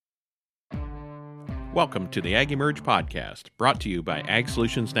Welcome to the Ag Emerge podcast, brought to you by Ag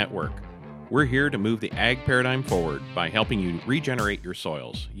Solutions Network. We're here to move the ag paradigm forward by helping you regenerate your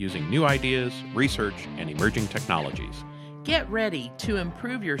soils using new ideas, research, and emerging technologies. Get ready to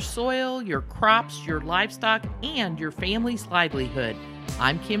improve your soil, your crops, your livestock, and your family's livelihood.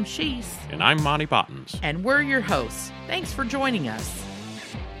 I'm Kim Sheese. And I'm Monty Bottens. And we're your hosts. Thanks for joining us.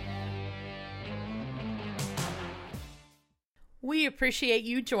 We appreciate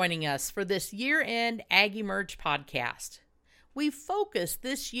you joining us for this year-end Ag Emerge podcast. We've focused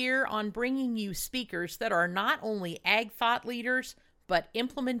this year on bringing you speakers that are not only ag thought leaders, but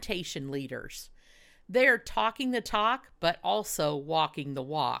implementation leaders. They're talking the talk, but also walking the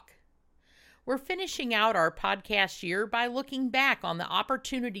walk. We're finishing out our podcast year by looking back on the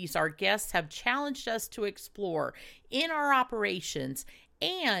opportunities our guests have challenged us to explore in our operations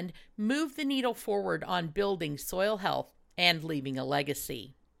and move the needle forward on building soil health and leaving a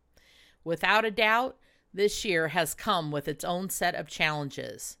legacy. Without a doubt, this year has come with its own set of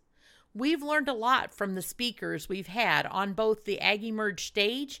challenges. We've learned a lot from the speakers we've had on both the Ag Emerge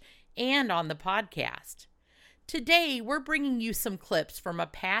stage and on the podcast. Today, we're bringing you some clips from a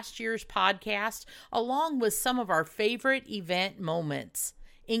past year's podcast, along with some of our favorite event moments,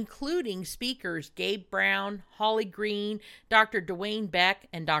 including speakers Gabe Brown, Holly Green, Dr. Dwayne Beck,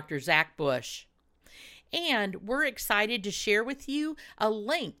 and Dr. Zach Bush. And we're excited to share with you a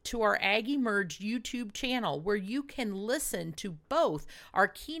link to our Ag Emerge YouTube channel where you can listen to both our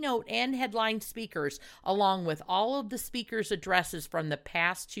keynote and headline speakers, along with all of the speakers' addresses from the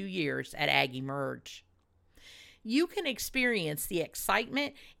past 2 years at Ag Emerge. You can experience the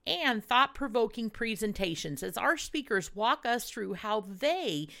excitement and thought-provoking presentations as our speakers walk us through how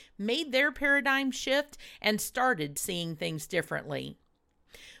they made their paradigm shift and started seeing things differently.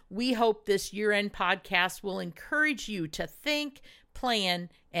 We hope this year-end podcast will encourage you to think, plan,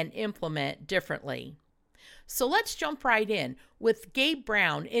 and implement differently. So let's jump right in with Gabe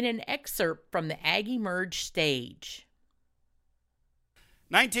Brown in an excerpt from the Ag Emerge stage.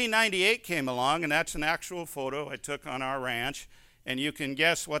 1998 came along, and that's an actual photo I took on our ranch, and you can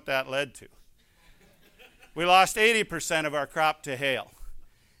guess what that led to. We lost 80% of our crop to hail.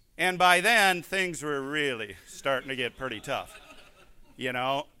 And by then, things were really starting to get pretty tough. You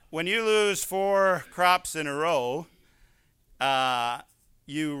know, when you lose 4 crops in a row,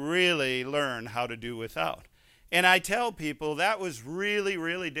 you really learn how to do without. And I tell people that was really,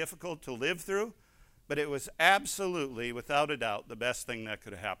 really difficult to live through, but it was absolutely, without a doubt, the best thing that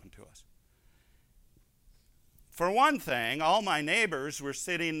could have happened to us. For one thing, all my neighbors were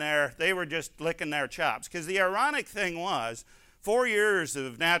sitting there, they were just licking their chops. Because the ironic thing was, 4 years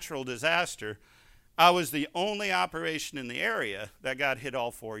of natural disaster, I was the only operation in the area that got hit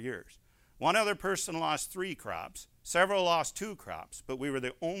all 4 years. One other person lost 3 crops. Several lost 2 crops, but we were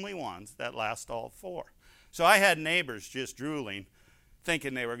the only ones that lost all 4. So I had neighbors just drooling,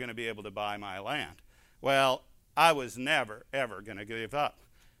 thinking they were going to be able to buy my land. Well, I was never, ever going to give up.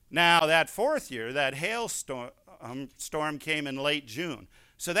 Now, that 4th year, that hailstorm came in late June.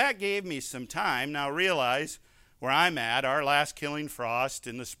 So that gave me some time. Now realize where I'm at, our last killing frost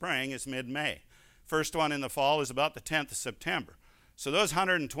in the spring is mid-May. First one in the fall is about the 10th of September. So those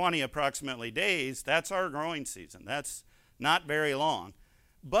 120 approximately days, that's our growing season. That's not very long.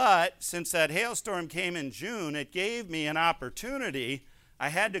 But since that hailstorm came in June, it gave me an opportunity. I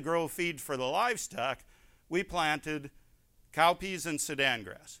had to grow feed for the livestock. We planted cowpeas and Sudan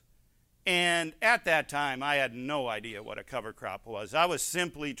grass. And at that time, I had no idea what a cover crop was. I was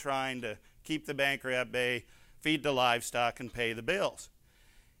simply trying to keep the banker at bay, feed the livestock, and pay the bills.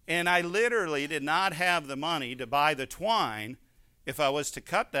 And I literally did not have the money to buy the twine if I was to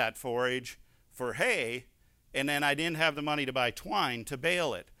cut that forage for hay, and then I didn't have the money to buy twine to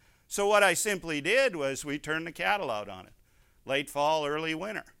bale it. So what I simply did was we turned the cattle out on it. Late fall, early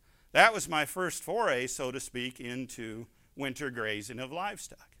winter. That was my first foray, so to speak, into winter grazing of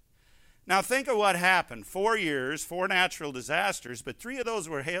livestock. Now think of what happened. 4 years, 4 natural disasters, but 3 of those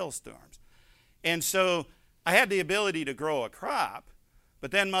were hailstorms. And so I had the ability to grow a crop, but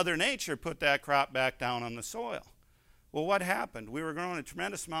then Mother Nature put that crop back down on the soil. Well, what happened? We were growing a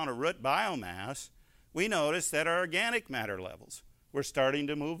tremendous amount of root biomass. We noticed that our organic matter levels were starting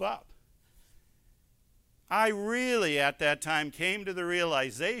to move up. I really, at that time, came to the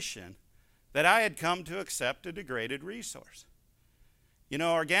realization that I had come to accept a degraded resource. You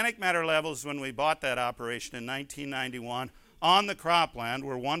know, organic matter levels when we bought that operation in 1991 on the cropland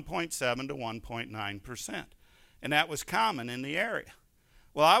were 1.7 to 1.9%. And that was common in the area.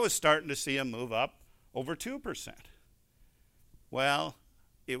 Well, I was starting to see them move up over 2%. Well,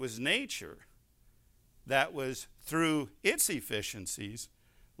 it was nature that was, through its efficiencies,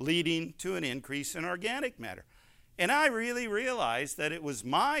 leading to an increase in organic matter. And I really realized that it was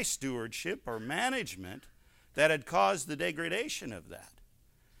my stewardship or management that had caused the degradation of that.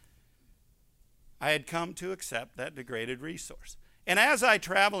 I had come to accept that degraded resource. And as I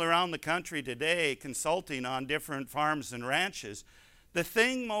travel around the country today consulting on different farms and ranches, the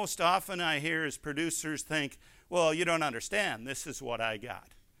thing most often I hear is producers think, well, you don't understand, this is what I got.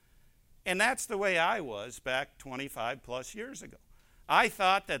 And that's the way I was back 25 plus years ago. I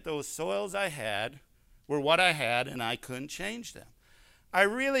thought that those soils I had were what I had and I couldn't change them. I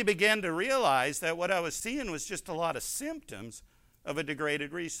really began to realize that what I was seeing was just a lot of symptoms of a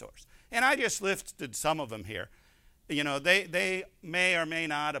degraded resource. And I just listed some of them here. You know, they may or may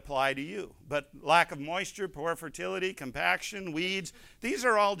not apply to you, but lack of moisture, poor fertility, compaction, weeds, these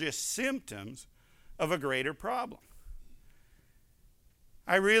are all just symptoms of a greater problem.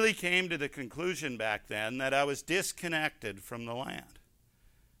 I really came to the conclusion back then that I was disconnected from the land.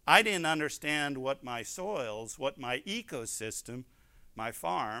 I didn't understand what my soils, what my ecosystem, my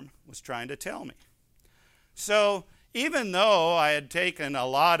farm was trying to tell me. So even though I had taken a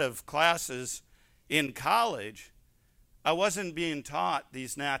lot of classes in college, I wasn't being taught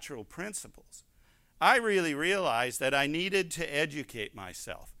these natural principles. I really realized that I needed to educate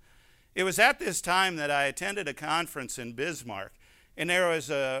myself. It was at this time that I attended a conference in Bismarck, and there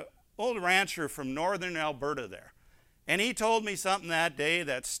was an old rancher from northern Alberta there. And he told me something that day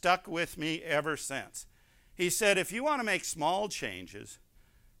that stuck with me ever since. He said, if you want to make small changes,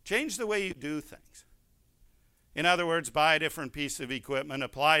 change the way you do things. In other words, buy a different piece of equipment,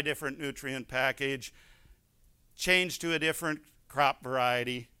 apply a different nutrient package, change to a different crop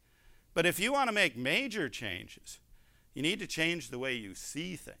variety. But if you want to make major changes, you need to change the way you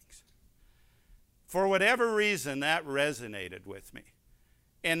see things. For whatever reason, that resonated with me.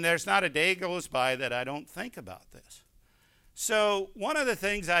 And there's not a day goes by that I don't think about this. So one of the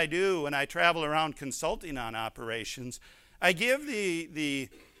things I do when I travel around consulting on operations, I give the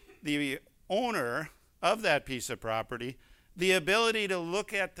owner of that piece of property the ability to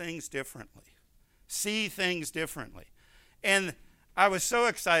look at things differently, see things differently. And I was so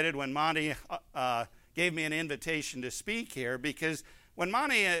excited when Monty gave me an invitation to speak here, because when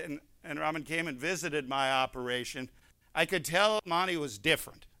Monty and Robin came and visited my operation, I could tell Monty was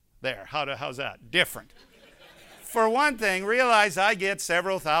different there. How's that? Different. For one thing, realize I get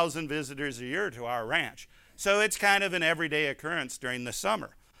several thousand visitors a year to our ranch. So it's kind of an everyday occurrence during the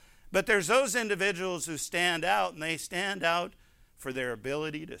summer. But there's those individuals who stand out, and they stand out for their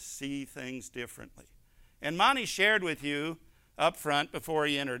ability to see things differently. And Monty shared with you up front before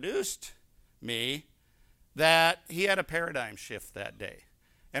he introduced me that he had a paradigm shift that day.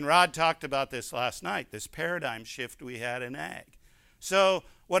 And Rod talked about this last night, this paradigm shift we had in ag. So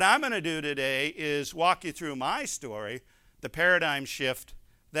what I'm going to do today is walk you through my story, the paradigm shift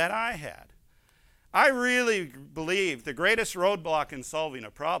that I had. I really believe the greatest roadblock in solving a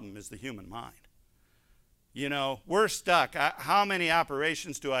problem is the human mind. You know, we're stuck. How many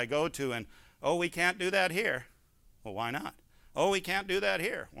operations do I go to and, oh, we can't do that here. Well, why not? Oh, we can't do that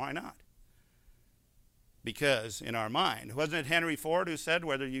here. Why not? Because in our mind, wasn't it Henry Ford who said,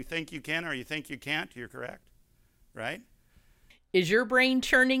 whether you think you can or you think you can't, you're correct, right? Is your brain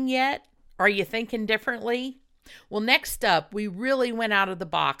churning yet? Are you thinking differently? Well, next up, we really went out of the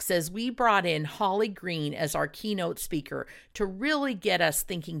box as we brought in Holly Green as our keynote speaker to really get us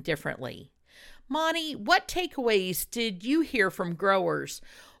thinking differently. Monty, what takeaways did you hear from growers?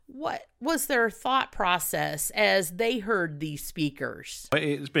 What was their thought process as they heard these speakers?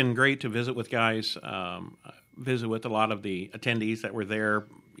 It's been great to visit with guys, visit with a lot of the attendees that were there,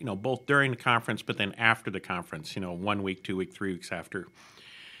 you know, both during the conference, but then after the conference, you know, 1 week, 2 week, 3 weeks after.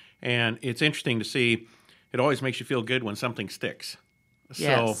 And it's interesting to see, it always makes you feel good when something sticks.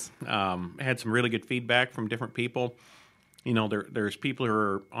 Yes. So I had some really good feedback from different people. You know, there's people who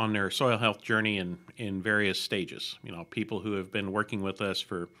are on their soil health journey in various stages. You know, people who have been working with us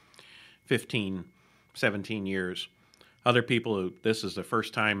for 15, 17 years. Other people who this is the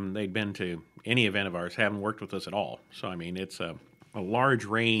first time they'd been to any event of ours, haven't worked with us at all. So, I mean, it's a large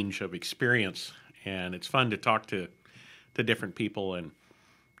range of experience, and it's fun to talk to different people and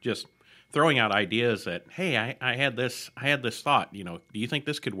just throwing out ideas that, hey, I had this thought, you know, do you think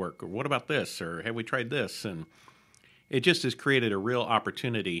this could work? Or what about this? Or have we tried this? And it just has created a real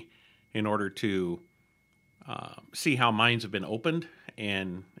opportunity in order to see how minds have been opened.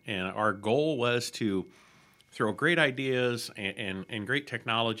 And our goal was to throw great ideas and great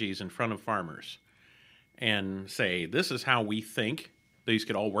technologies in front of farmers and say, this is how we think these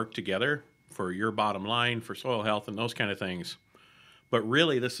could all work together for your bottom line, for soil health and those kind of things. But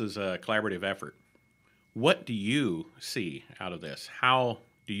really, this is a collaborative effort. What do you see out of this? How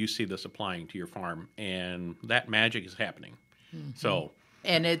do you see this applying to your farm? And that magic is happening. So,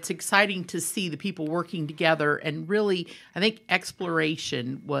 and it's exciting to see the people working together. And really, I think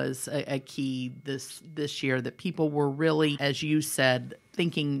exploration was a key this year, that people were really, as you said,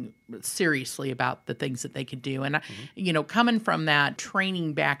 thinking seriously about the things that they could do. And, coming from that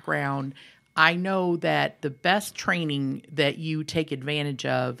training background, I know that the best training that you take advantage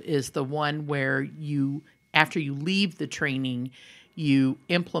of is the one where you, after you leave the training, you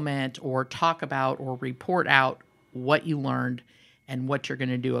implement or talk about or report out what you learned and what you're going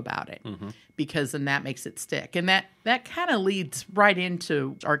to do about it, because then that makes it stick. And that kind of leads right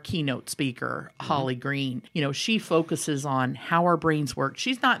into our keynote speaker, Holly Green. She focuses on how our brains work.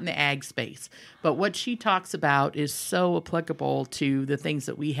 She's not in the ag space, but what she talks about is so applicable to the things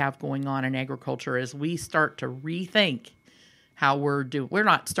that we have going on in agriculture as we start to rethink how we're doing. We're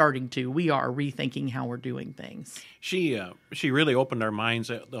not starting to. We are rethinking how we're doing things. She really opened our minds.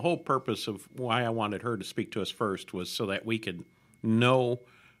 The whole purpose of why I wanted her to speak to us first was so that we could know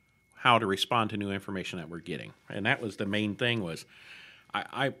how to respond to new information that we're getting. And that was the main thing. Was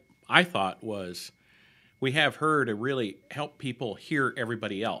I thought was we have her to really help people hear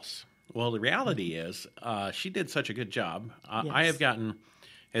everybody else. Well, the reality is she did such a good job. Yes. I have gotten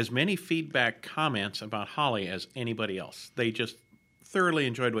as many feedback comments about Holly as anybody else. They just thoroughly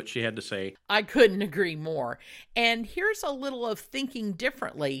enjoyed what she had to say. I couldn't agree more. And here's a little of thinking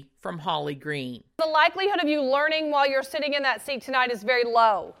differently from Holly Green. The likelihood of you learning while you're sitting in that seat tonight is very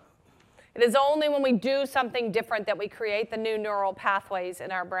low. It is only when we do something different that we create the new neural pathways in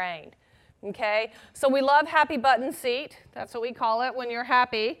our brain. Okay? So we love happy button seat. That's what we call it when you're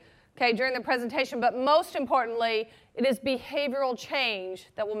happy, okay, during the presentation. But most importantly, it is behavioral change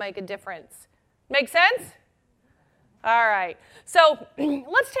that will make a difference. Make sense? All right. So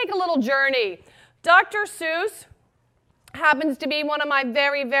let's take a little journey. Dr. Seuss happens to be one of my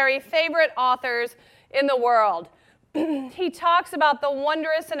very, very favorite authors in the world. He talks about the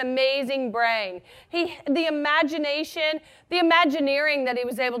wondrous and amazing brain. The imagination, the imagineering that he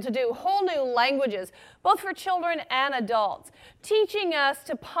was able to do, whole new languages, both for children and adults, teaching us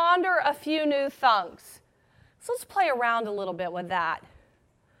to ponder a few new things. So let's play around a little bit with that.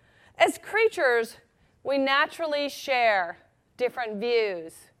 As creatures, we naturally share different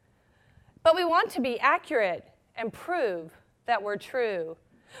views, but we want to be accurate and prove that we're true.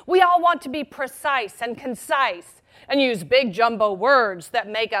 We all want to be precise and concise and use big jumbo words that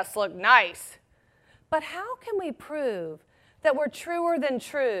make us look nice. But how can we prove that we're truer than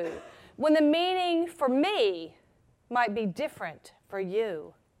true when the meaning for me might be different for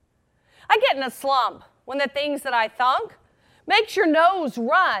you? I get in a slump when the things that I thunk makes your nose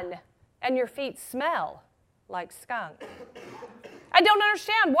run and your feet smell like skunk. I don't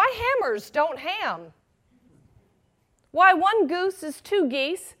understand why hammers don't ham. Why one goose is two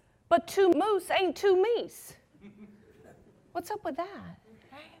geese, but two moose ain't two meese. What's up with that?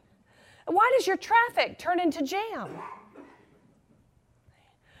 Why does your traffic turn into jam?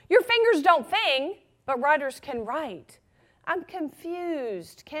 Your fingers don't thing, but writers can write. I'm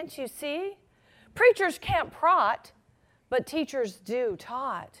confused, can't you see? Preachers can't prot, but teachers do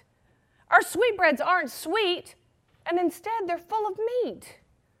taught. Our sweetbreads aren't sweet, and instead they're full of meat.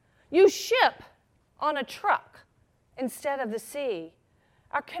 You ship on a truck instead of the sea.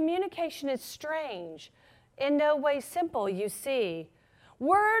 Our communication is strange, in no way simple, you see.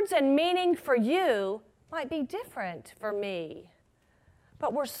 Words and meaning for you might be different for me,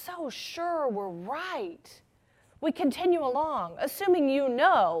 but we're so sure we're right. We continue along, assuming you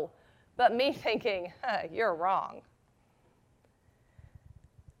know, but me thinking, you're wrong.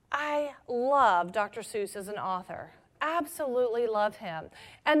 I love Dr. Seuss as an author. Absolutely love him.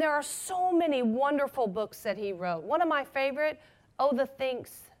 And there are so many wonderful books that he wrote. One of my favorite, Oh, the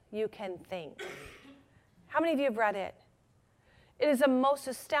Things You Can Think. How many of you have read it? It is a most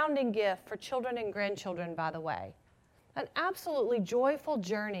astounding gift for children and grandchildren, by the way. An absolutely joyful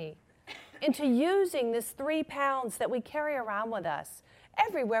journey into using this 3 pounds that we carry around with us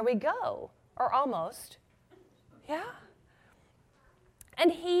everywhere we go, or almost. Yeah?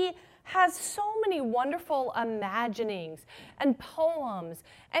 And he has so many wonderful imaginings and poems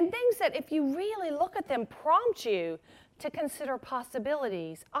and things that, if you really look at them, prompt you to consider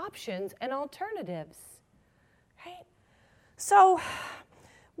possibilities, options, and alternatives. Right? So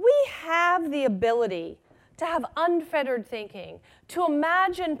we have the ability to have unfettered thinking, to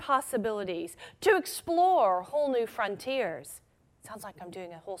imagine possibilities, to explore whole new frontiers. Sounds like I'm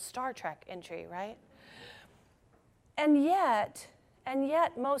doing a whole Star Trek entry, right? And yet,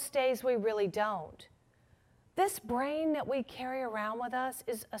 most days we really don't. This brain that we carry around with us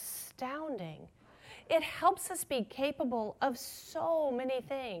is astounding. It helps us be capable of so many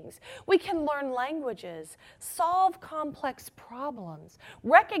things. We can learn languages, solve complex problems,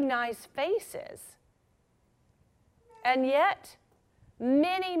 recognize faces. And yet,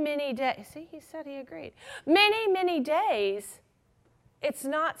 many days, see, he said he agreed. Many days, it's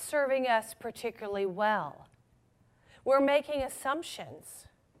not serving us particularly well. We're making assumptions.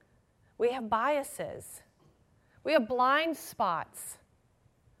 We have biases. We have blind spots.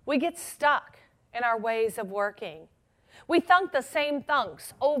 We get stuck in our ways of working. We thunk the same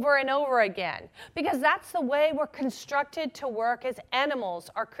thunks over and over again because that's the way we're constructed to work as animals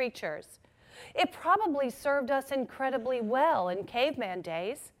or creatures. It probably served us incredibly well in caveman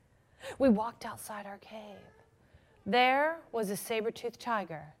days. We walked outside our cave. There was a saber-toothed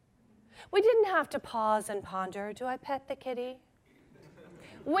tiger. We didn't have to pause and ponder, do I pet the kitty?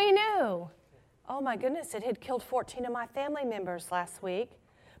 We knew, oh my goodness, it had killed 14 of my family members last week.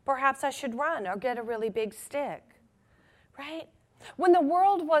 Perhaps I should run or get a really big stick, right? When the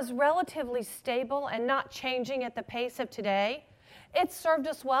world was relatively stable and not changing at the pace of today, it served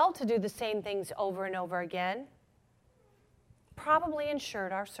us well to do the same things over and over again. Probably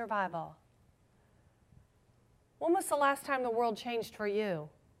ensured our survival. When was the last time the world changed for you?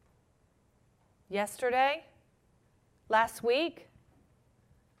 Yesterday? Last week?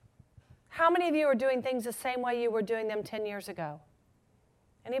 How many of you are doing things the same way you were doing them 10 years ago?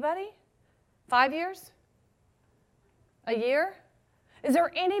 Anybody? 5 years? A year? Is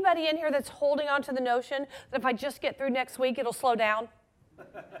there anybody in here that's holding on to the notion that if I just get through next week, it'll slow down?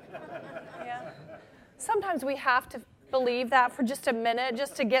 Yeah. Sometimes we have to believe that for just a minute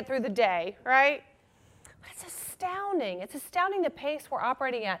just to get through the day, right? It's astounding. It's astounding the pace we're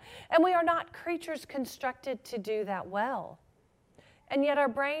operating at. And we are not creatures constructed to do that well. And yet our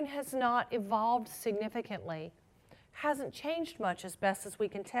brain has not evolved significantly. Hasn't changed much as best as we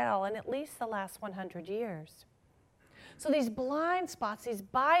can tell in at least the last 100 years. So these blind spots, these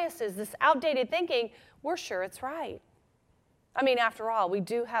biases, this outdated thinking, we're sure it's right. I mean, after all, we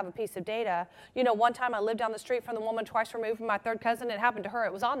do have a piece of data. You know, one time I lived down the street from the woman twice removed from my third cousin. It happened to her.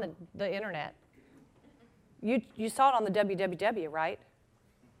 It was on the internet. You saw it on the WWW, right?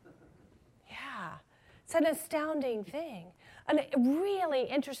 Yeah. It's an astounding thing, a really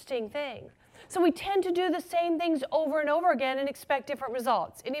interesting thing. So we tend to do the same things over and over again and expect different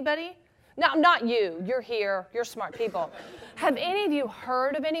results. Anybody? No, not you. You're here. You're smart people. Have any of you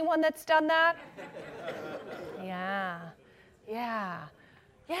heard of anyone that's done that? Yeah.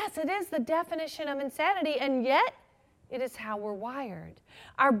 Yes, it is the definition of insanity, and yet it is how we're wired.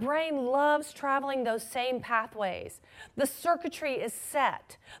 Our brain loves traveling those same pathways. The circuitry is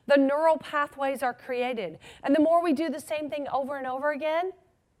set. The neural pathways are created. And the more we do the same thing over and over again,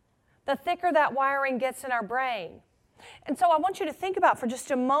 the thicker that wiring gets in our brain. And so I want you to think about for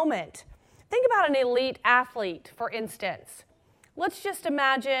just a moment, think about an elite athlete, for instance. Let's just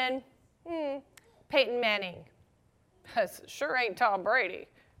imagine Peyton Manning. Sure ain't Tom Brady,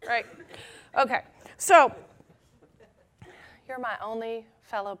 right? Okay, so you're my only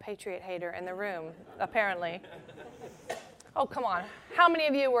fellow Patriot hater in the room, apparently. Oh, come on. How many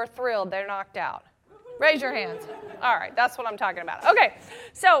of you were thrilled they're knocked out? Raise your hands. All right, that's what I'm talking about. Okay,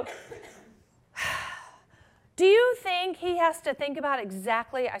 so do you think he has to think about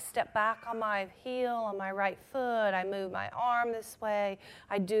exactly, I step back on my heel, on my right foot, I move my arm this way,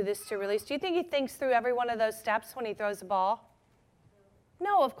 I do this to release? Do you think he thinks through every one of those steps when he throws a ball?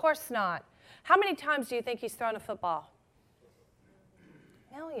 No, of course not. How many times do you think he's thrown a football?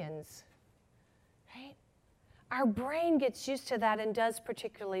 Millions, right? Our brain gets used to that and does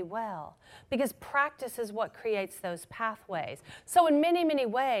particularly well because practice is what creates those pathways. So in many, many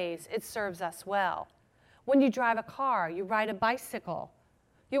ways, it serves us well. When you drive a car, you ride a bicycle,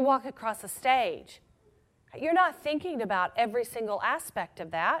 you walk across a stage, you're not thinking about every single aspect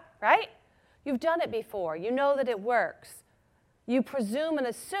of that, right? You've done it before. You know that it works. You presume and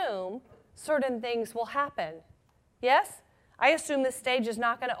assume certain things will happen. Yes? I assume this stage is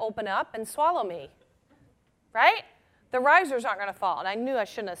not going to open up and swallow me, right? The risers aren't going to fall. And I knew I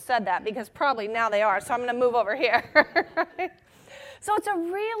shouldn't have said that because probably now they are, so I'm going to move over here. So it's a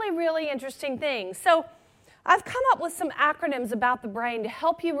really, really interesting thing. So I've come up with some acronyms about the brain to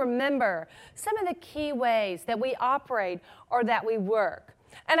help you remember some of the key ways that we operate or that we work.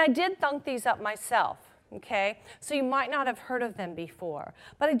 And I did thunk these up myself, okay? So you might not have heard of them before,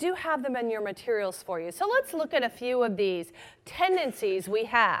 but I do have them in your materials for you. So let's look at a few of these tendencies we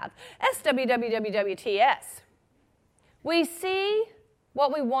have. SWWWTS. We see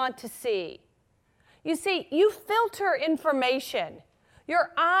what we want to see. You see, you filter information.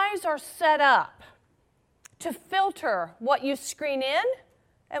 Your eyes are set up to filter what you screen in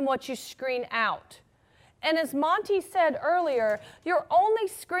and what you screen out. And as Monty said earlier, you're only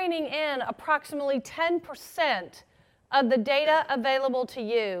screening in approximately 10% of the data available to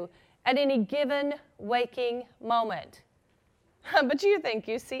you at any given waking moment. But you think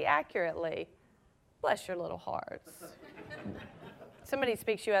you see accurately. Bless your little hearts. Somebody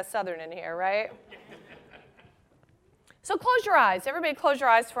speaks U.S. Southern in here, right? So close your eyes. Everybody close your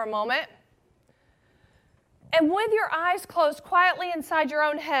eyes for a moment. And with your eyes closed quietly inside your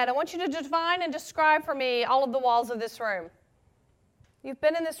own head, I want you to define and describe for me all of the walls of this room. You've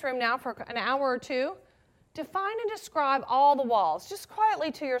been in this room now for an hour or two. Define and describe all the walls, just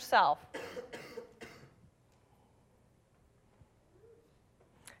quietly to yourself.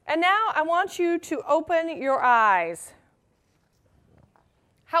 And now I want you to open your eyes.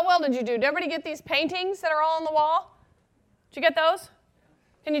 How well did you do? Did everybody get these paintings that are all on the wall? Did you get those?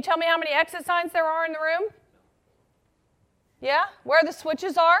 Can you tell me how many exit signs there are in the room? Yeah? Where the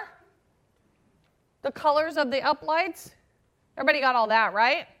switches are? The colors of the uplights? Everybody got all that,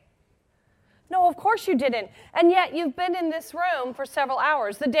 right? No, of course you didn't. And yet you've been in this room for several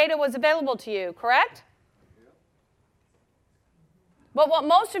hours. The data was available to you, correct? But what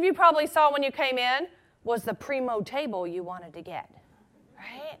most of you probably saw when you came in was the primo table you wanted to get,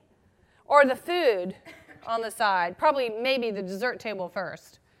 right? Or the food on the side, probably maybe the dessert table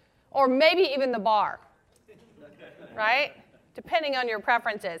first, or maybe even the bar, right? Depending on your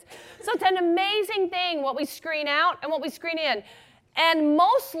preferences. So it's an amazing thing what we screen out and what we screen in. And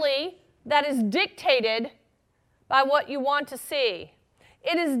mostly that is dictated by what you want to see.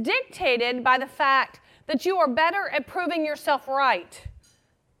 It is dictated by the fact that you are better at proving yourself right.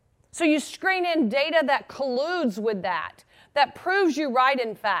 So you screen in data that colludes with that proves you right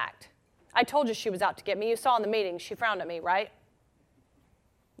in fact. I told you she was out to get me. You saw in the meeting, she frowned at me, right?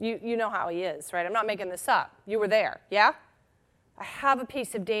 You know how he is, right? I'm not making this up. You were there, yeah? I have a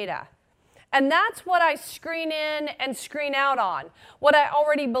piece of data. And that's what I screen in and screen out on, what I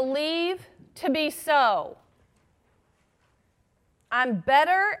already believe to be so. I'm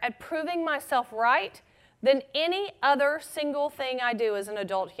better at proving myself right than any other single thing I do as an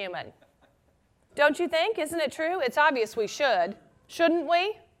adult human. Don't you think? Isn't it true? It's obvious we should. Shouldn't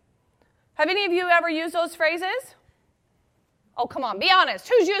we? Have any of you ever used those phrases? Oh, come on, be honest.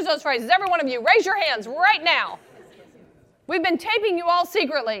 Who's used those phrases? Every one of you, raise your hands right now. We've been taping you all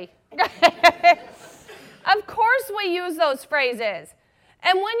secretly. Of course we use those phrases.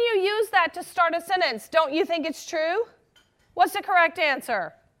 And when you use that to start a sentence, don't you think it's true? What's the correct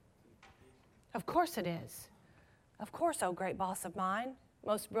answer? Of course it is. Of course, oh great boss of mine,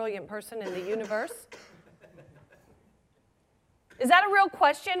 most brilliant person in the universe. Is that a real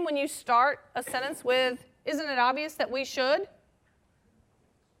question when you start a sentence with, isn't it obvious that we should?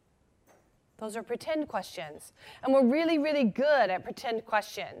 Those are pretend questions. And we're really, really good at pretend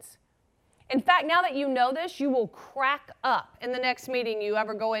questions. In fact, now that you know this, you will crack up in the next meeting you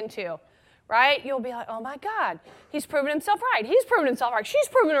ever go into, right? You'll be like, oh my God, he's proven himself right. He's proven himself right. She's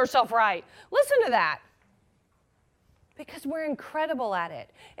proven herself right. Listen to that. Because we're incredible at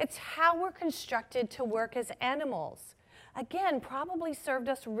it. It's how we're constructed to work as animals. Again, probably served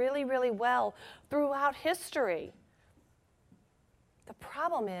us really, really well throughout history. The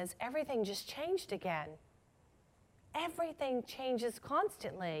problem is everything just changed again. Everything changes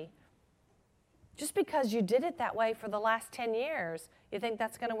constantly. Just because you did it that way for the last 10 years, you think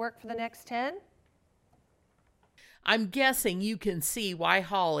that's going to work for the next 10? I'm guessing you can see why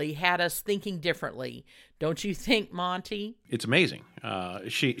Holly had us thinking differently. Don't you think, Monty? It's amazing.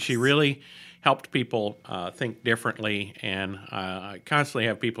 She really helped people think differently, and I constantly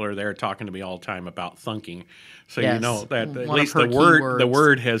have people who are there talking to me all the time about thunking. So yes. You know that at One least of her the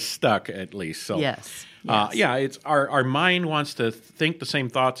word has stuck at least. So yes. Yeah, it's our mind wants to think the same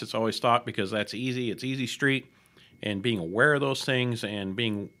thoughts it's always thought because that's easy. It's easy street, and being aware of those things and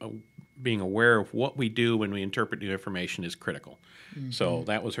being aware of what we do when we interpret new information is critical. Mm-hmm. So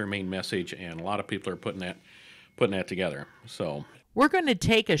that was her main message, and a lot of people are putting that together. So we're going to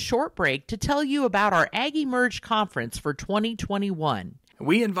take a short break to tell you about our Ag Emerge conference for 2021.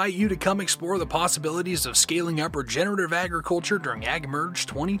 We invite you to come explore the possibilities of scaling up regenerative agriculture during Ag Emerge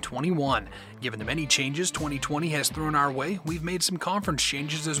 2021. Given the many changes 2020 has thrown our way, we've made some conference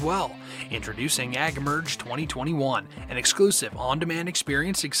changes as well. Introducing Ag Emerge 2021, an exclusive on-demand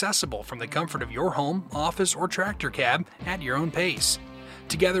experience accessible from the comfort of your home, office, or tractor cab at your own pace.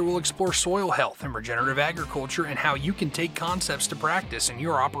 Together we'll explore soil health and regenerative agriculture and how you can take concepts to practice in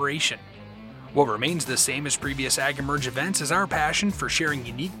your operation. What remains the same as previous Ag Emerge events is our passion for sharing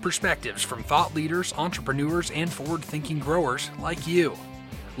unique perspectives from thought leaders, entrepreneurs, and forward-thinking growers like you.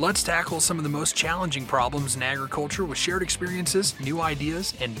 Let's tackle some of the most challenging problems in agriculture with shared experiences, new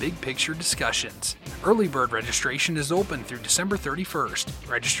ideas, and big picture discussions. Early bird registration is open through December 31st.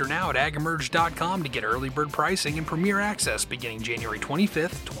 Register now at agemerge.com to get early bird pricing and premier access beginning January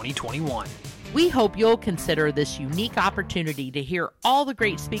 25th, 2021. We hope you'll consider this unique opportunity to hear all the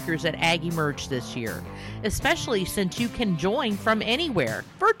great speakers at Ag Emerge this year, especially since you can join from anywhere,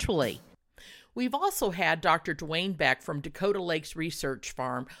 virtually. We've also had Dr. Dwayne Beck from Dakota Lakes Research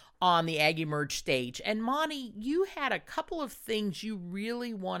Farm on the Ag Emerge stage. And Monty, you had a couple of things you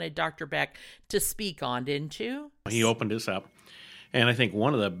really wanted Dr. Beck to speak on, didn't you? He opened us up, and I think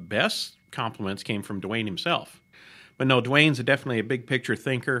one of the best compliments came from Dwayne himself. But no, Dwayne's definitely a big picture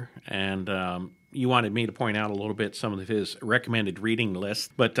thinker, and you wanted me to point out a little bit some of his recommended reading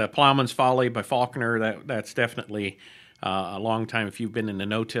list. But Plowman's Folly by Faulkner, that's definitely a long time if you've been in the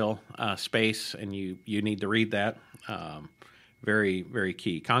no-till space, and you need to read that. Very, very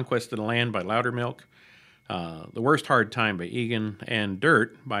key. Conquest of the Land by Loudermilk, The Worst Hard Time by Egan, and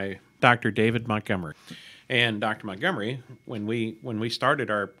Dirt by Dr. David Montgomery. And Dr. Montgomery, when we started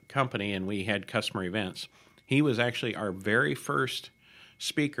our company and we had customer events, he was actually our very first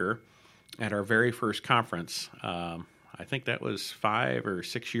speaker at our very first conference. I think that was 5 or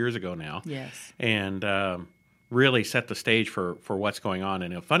 6 years ago now. Yes. And really set the stage for what's going on.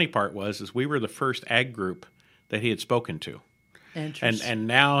 And the funny part is we were the first ag group that he had spoken to. And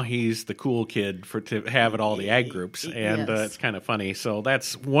now he's the cool kid to have at all the ag groups, and yes. It's kind of funny. So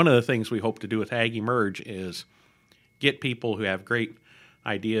that's one of the things we hope to do with Ag Emerge is get people who have great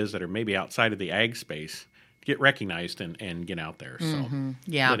ideas that are maybe outside of the ag space get recognized and get out there. So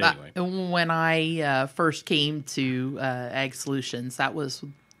Yeah, but anyway. when I first came to Ag Solutions, that was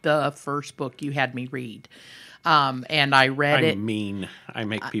the first book you had me read. And I read it. I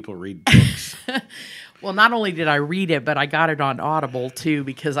make people read books. Well, not only did I read it, but I got it on Audible, too,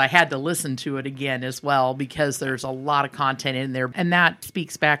 because I had to listen to it again as well, because there's a lot of content in there. And that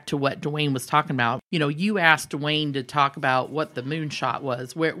speaks back to what Dwayne was talking about. You know, you asked Dwayne to talk about what the moonshot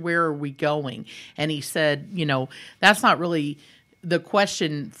was. Where are we going? And he said, you know, that's not really the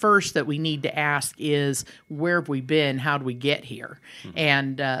question first that we need to ask is, where have we been? How do we get here? Mm-hmm.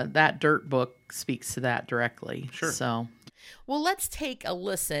 And that Dirt book speaks to that directly. Sure. So, well, let's take a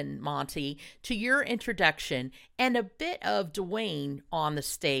listen, Monty, to your introduction and a bit of Dwayne on the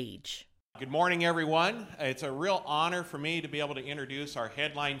stage. Good morning, everyone. It's a real honor for me to be able to introduce our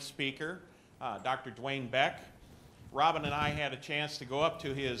headline speaker, Dr. Dwayne Beck. Robin and I had a chance to go up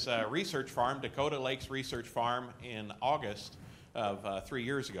to his research farm, Dakota Lakes Research Farm, in August of 3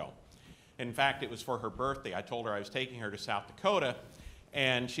 years ago. In fact, it was for her birthday. I told her I was taking her to South Dakota,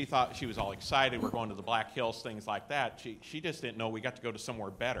 and she thought she was all excited. We're going to the Black Hills, things like that. She just didn't know we got to go to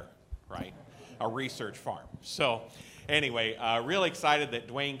somewhere better, right? A research farm. So anyway, really excited that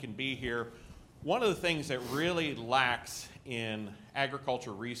Dwayne can be here. One of the things that really lacks in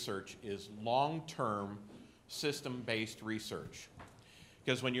agriculture research is long-term system-based research.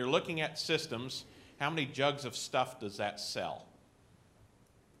 Because when you're looking at systems, how many jugs of stuff does that sell?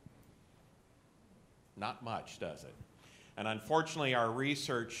 Not much, does it? And unfortunately, our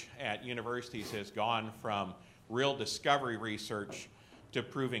research at universities has gone from real discovery research to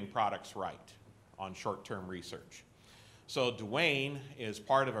proving products right on short-term research. So Dwayne is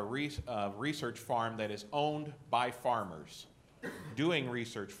part of a research farm that is owned by farmers, doing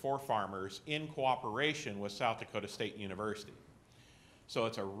research for farmers in cooperation with South Dakota State University. So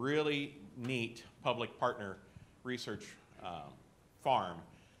it's a really neat public partner research farm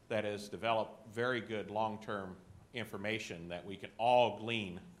that has developed very good long-term information that we can all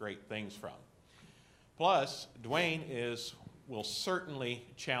glean great things from. Plus, Dwayne will certainly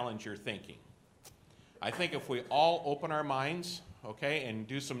challenge your thinking. I think if we all open our minds, okay, and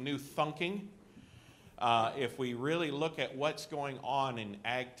do some new thunking, if we really look at what's going on in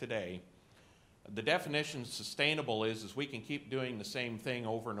ag today, the definition of sustainable is we can keep doing the same thing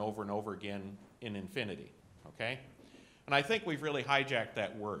over and over and over again in infinity, okay? And I think we've really hijacked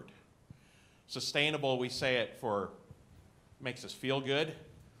that word. Sustainable, we say it makes us feel good,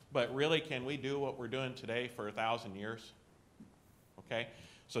 but really, can we do what we're doing today for 1,000 years? Okay?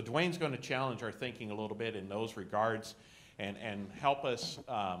 So Dwayne's going to challenge our thinking a little bit in those regards and help us,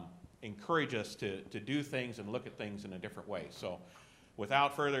 encourage us to do things and look at things in a different way. So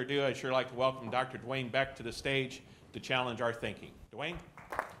without further ado, I'd sure like to welcome Dr. Dwayne Beck to the stage to challenge our thinking. Dwayne?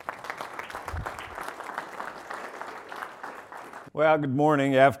 Well, good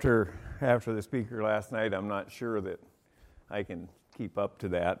morning. After the speaker last night, I'm not sure that I can keep up to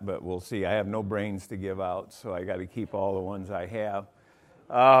that, but we'll see. I have no brains to give out, so I got to keep all the ones I have.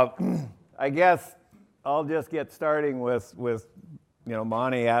 I guess I'll just get starting with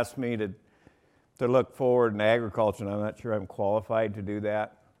Monty asked me to look forward in agriculture, and I'm not sure I'm qualified to do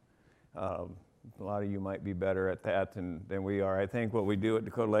that. A lot of you might be better at that than we are. I think what we do at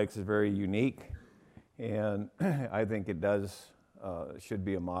Dakota Lakes is very unique, and I think it should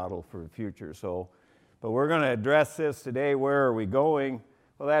be a model for the future. But we're going to address this today. Where are we going?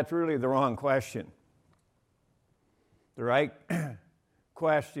 Well, that's really the wrong question. The right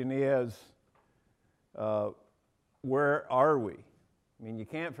question is, where are we? I mean, you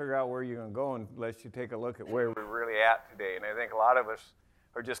can't figure out where you're going to go unless you take a look at where we're really at today. And I think a lot of us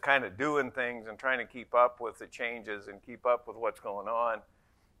are just kind of doing things and trying to keep up with the changes and keep up with what's going on,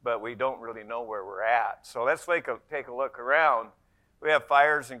 but we don't really know where we're at. So let's take a look around. We have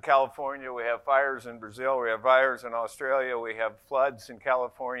fires in California, we have fires in Brazil, we have fires in Australia, we have floods in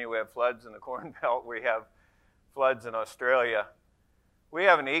California, we have floods in the Corn Belt, we have floods in Australia. We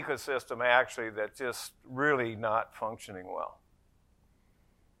have an ecosystem actually that's just really not functioning well.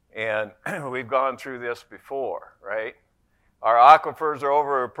 And we've gone through this before, right? Our aquifers are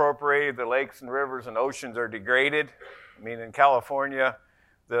over-appropriated, the lakes and rivers and oceans are degraded. I mean, in California,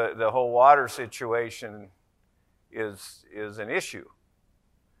 the whole water situation is an issue.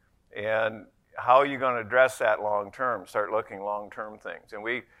 And how are you going to address that long-term? Start looking long-term things. And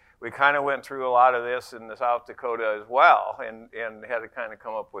we kind of went through a lot of this in the South Dakota as well and had to kind of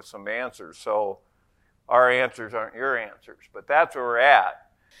come up with some answers. So our answers aren't your answers, but that's where we're at.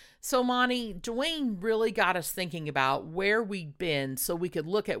 So, Monty, Dwayne really got us thinking about where we'd been so we could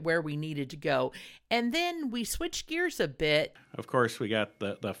look at where we needed to go. And then we switched gears a bit. Of course, we got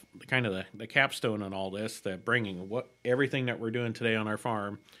the kind of the capstone on all this, the bringing everything that we're doing today on our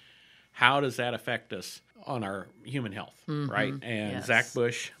farm. How does that affect us on our human health, right? And yes. Zach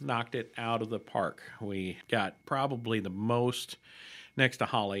Bush knocked it out of the park. We got probably the most, next to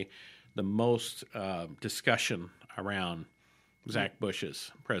Holly, the most discussion around Zach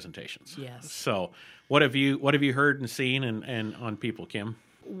Bush's presentations. Yes. So what have you heard and seen and on people, Kim?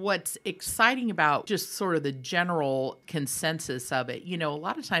 What's exciting about just sort of the general consensus of it, a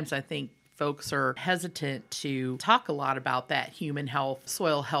lot of times I think folks are hesitant to talk a lot about that human health,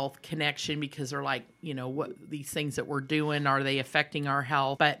 soil health connection because they're like, what these things that we're doing, are they affecting our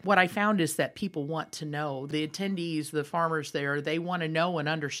health? But what I found is that people want to know. The attendees, the farmers there, they want to know and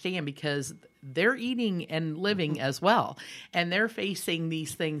understand because they're eating and living as well. And they're facing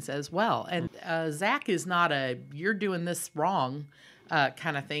these things as well. And Zach is not you're doing this wrong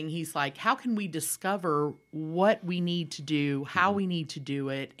kind of thing. He's like, how can we discover what we need to do, how we need to do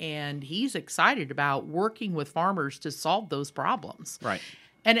it? And he's excited about working with farmers to solve those problems. Right.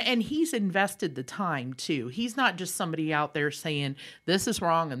 And he's invested the time too. He's not just somebody out there saying this is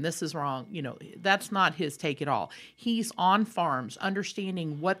wrong and this is wrong. That's not his take at all. He's on farms,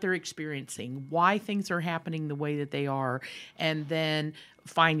 understanding what they're experiencing, why things are happening the way that they are, and then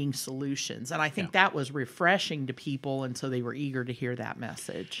finding solutions. And I think that was refreshing to people, and so they were eager to hear that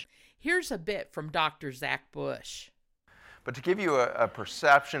message. Here's a bit from Dr. Zach Bush. But to give you a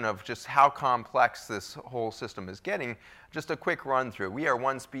perception of just how complex this whole system is getting, just a quick run through. We are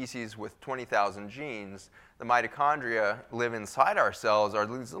one species with 20,000 genes. The mitochondria live inside our cells, are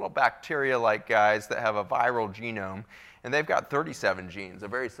these little bacteria-like guys that have a viral genome, and they've got 37 genes, a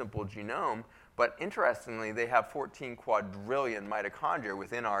very simple genome. But interestingly, they have 14 quadrillion mitochondria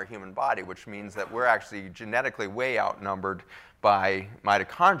within our human body, which means that we're actually genetically way outnumbered by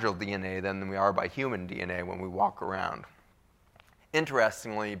mitochondrial DNA than we are by human DNA when we walk around.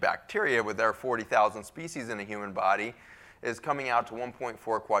 Interestingly, bacteria, with their 40,000 species in a human body, is coming out to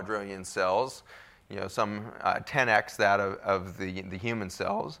 1.4 quadrillion cells, some 10x that of the human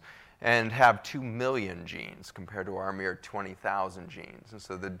cells, and have 2 million genes compared to our mere 20,000 genes. And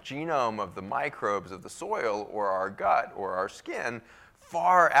so the genome of the microbes of the soil or our gut or our skin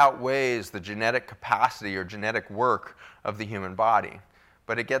far outweighs the genetic capacity or genetic work of the human body.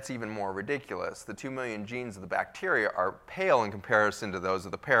 But it gets even more ridiculous. The 2 million genes of the bacteria are pale in comparison to those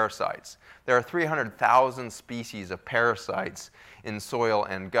of the parasites. There are 300,000 species of parasites in soil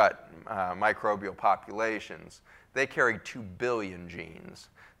and gut microbial populations. They carry 2 billion genes.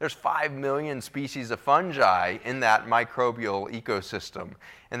 There's 5 million species of fungi in that microbial ecosystem,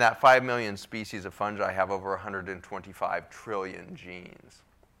 and that 5 million species of fungi have over 125 trillion genes.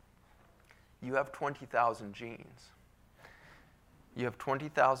 You have 20,000 genes. You have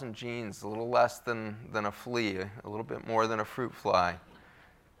 20,000 genes, a little less than a flea, a little bit more than a fruit fly.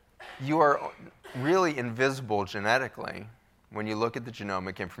 You are really invisible genetically when you look at the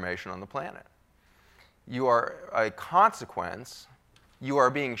genomic information on the planet. You are a consequence. You are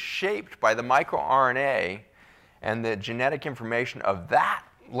being shaped by the microRNA and the genetic information of that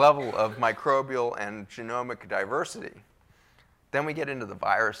level of microbial and genomic diversity. Then we get into the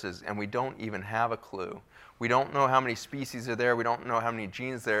viruses, and we don't even have a clue. We don't know how many species are there. We don't know how many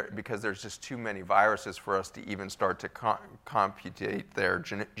genes there, because there's just too many viruses for us to even start to computate their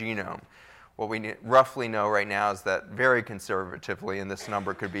genome. What we roughly know right now is that, very conservatively, and this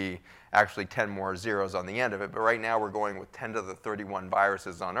number could be actually 10 more zeros on the end of it, but right now we're going with 10 to the 31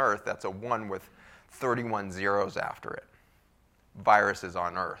 viruses on Earth. That's a 1 with 31 zeros after it. Viruses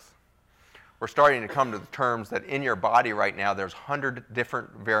on Earth. We're starting to come to the terms that in your body right now, there's 100 different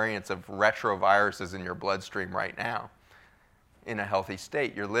variants of retroviruses in your bloodstream right now. In a healthy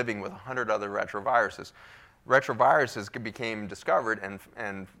state, you're living with 100 other retroviruses. Retroviruses became discovered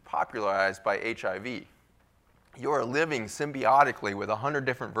and popularized by HIV. You're living symbiotically with 100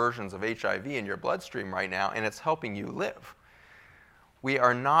 different versions of HIV in your bloodstream right now, and it's helping you live. We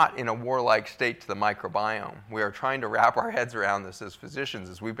are not in a warlike state to the microbiome. We are trying to wrap our heads around this as physicians,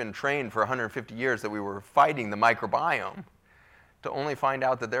 as we've been trained for 150 years that we were fighting the microbiome, to only find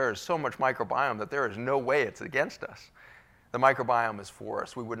out that there is so much microbiome that there is no way it's against us. The microbiome is for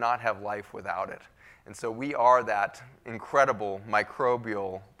us. We would not have life without it. And so we are that incredible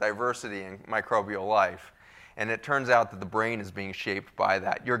microbial diversity and microbial life. And it turns out that the brain is being shaped by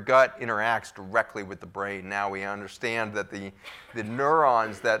that. Your gut interacts directly with the brain. Now we understand that the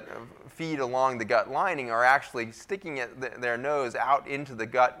neurons that feed along the gut lining are actually sticking their nose out into the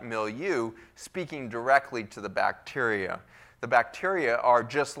gut milieu, speaking directly to the bacteria. The bacteria are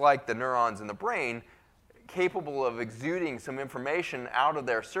just like the neurons in the brain, capable of exuding some information out of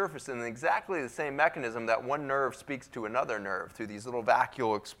their surface in exactly the same mechanism that one nerve speaks to another nerve, through these little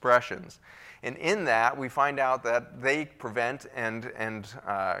vacuole expressions. And in that, we find out that they prevent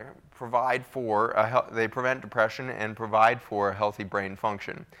provide for they prevent depression and provide for a healthy brain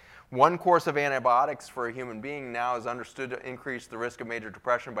function. One course of antibiotics for a human being now is understood to increase the risk of major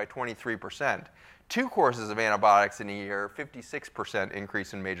depression by 23%. 2 courses of antibiotics in a year, 56%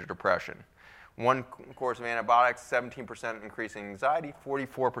 increase in major depression. 1 course of antibiotics, 17% increase in anxiety,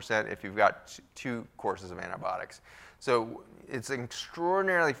 44% if you've got 2 courses of antibiotics. So it's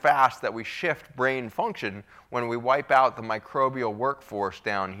extraordinarily fast that we shift brain function when we wipe out the microbial workforce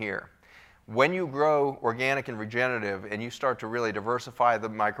down here. When you grow organic and regenerative and you start to really diversify the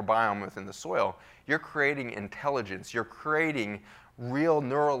microbiome within the soil, you're creating intelligence. You're creating real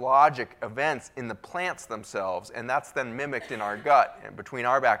neurologic events in the plants themselves, and that's then mimicked in our gut and between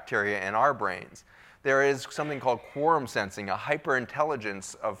our bacteria and our brains. There is something called quorum sensing, a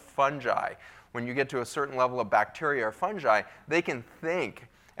hyperintelligence of fungi. When you get to a certain level of bacteria or fungi, they can think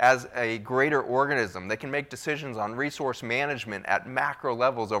as a greater organism. They can make decisions on resource management at macro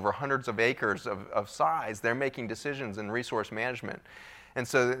levels over hundreds of acres of size. They're making decisions in resource management. And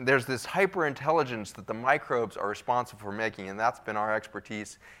so there's this hyperintelligence that the microbes are responsible for making, and that's been our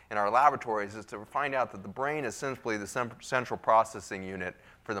expertise in our laboratories, is to find out that the brain is simply the central processing unit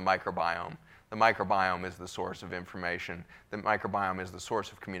for the microbiome. The microbiome is the source of information. The microbiome is the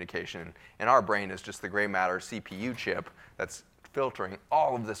source of communication. And our brain is just the gray matter CPU chip that's filtering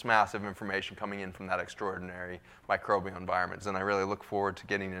all of this massive information coming in from that extraordinary microbial environment. And I really look forward to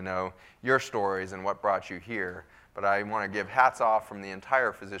getting to know your stories and what brought you here. But I want to give hats off from the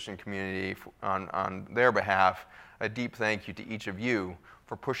entire physician community on their behalf, a deep thank you to each of you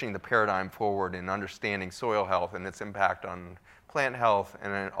for pushing the paradigm forward in understanding soil health and its impact on plant health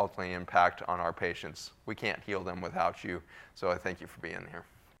and an ultimately impact on our patients. We can't heal them without you, so I thank you for being here.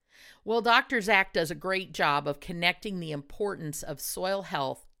 Well, Dr. Zach does a great job of connecting the importance of soil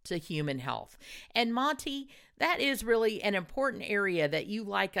health to human health. And Monty, that is really an important area that you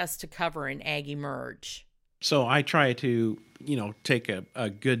like us to cover in Ag Emerge. So I try to, take a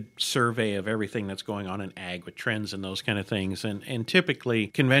good survey of everything that's going on in ag with trends and those kind of things. And typically,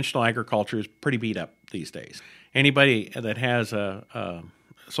 conventional agriculture is pretty beat up these days. Anybody that has a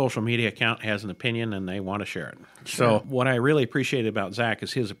social media account has an opinion and they want to share it. Sure. So what I really appreciated about Zach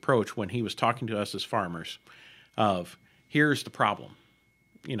is his approach when he was talking to us as farmers of, here's the problem,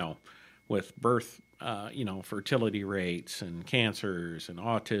 with birth, fertility rates and cancers and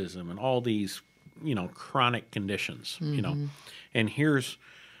autism and all these chronic conditions, and here's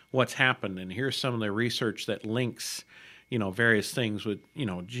what's happened, and here's some of the research that links, various things with,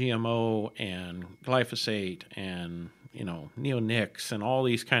 GMO and glyphosate and, neonics and all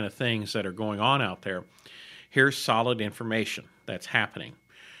these kind of things that are going on out there. Here's solid information that's happening,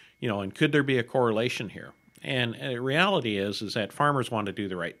 and could there be a correlation here? And the reality is that farmers want to do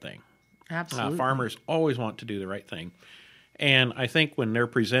the right thing. Absolutely. Farmers always want to do the right thing. And I think when they're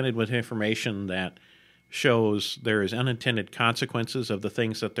presented with information that shows there is unintended consequences of the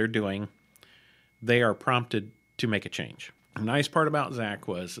things that they're doing, they are prompted to make a change. The nice part about Zach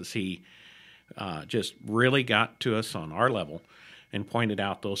was he just really got to us on our level and pointed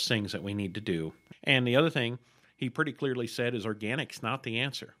out those things that we need to do. And the other thing he pretty clearly said is organic's not the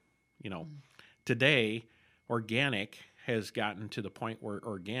answer. Today, organic has gotten to the point where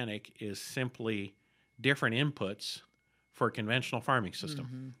organic is simply different inputs for a conventional farming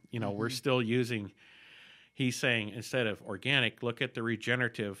system. We're still using, he's saying, instead of organic, look at the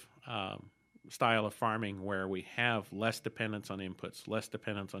regenerative style of farming where we have less dependence on inputs, less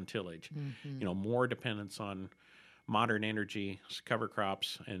dependence on tillage, more dependence on modern energy, cover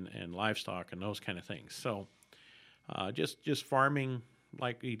crops, and livestock, and those kind of things. So just farming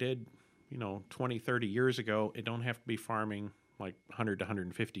like we did 20, 30 years ago, it don't have to be farming like 100 to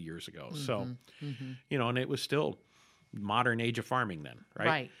 150 years ago. So, and it was still modern age of farming then,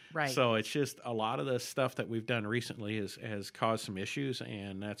 right? Right. So it's just a lot of the stuff that we've done recently has caused some issues,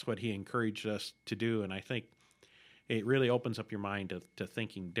 and that's what he encouraged us to do. And I think it really opens up your mind to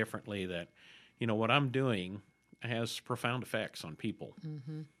thinking differently that, what I'm doing has profound effects on people.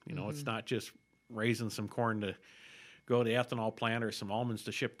 It's not just raising some corn to go to the ethanol plant or some almonds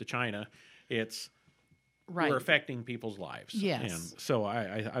to ship to China. It's we're affecting people's lives. Yes. And so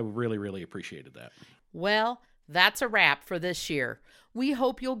I really, really appreciated that. Well, that's a wrap for this year. We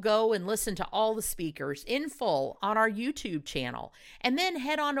hope you'll go and listen to all the speakers in full on our YouTube channel, and then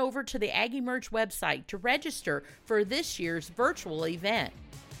head on over to the AgEmerge website to register for this year's virtual event.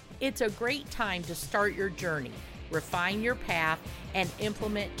 It's a great time to start your journey, refine your path, and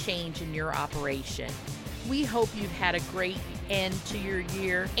implement change in your operation. We hope you've had a great end to your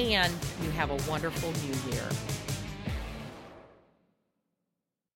year and you have a wonderful new year.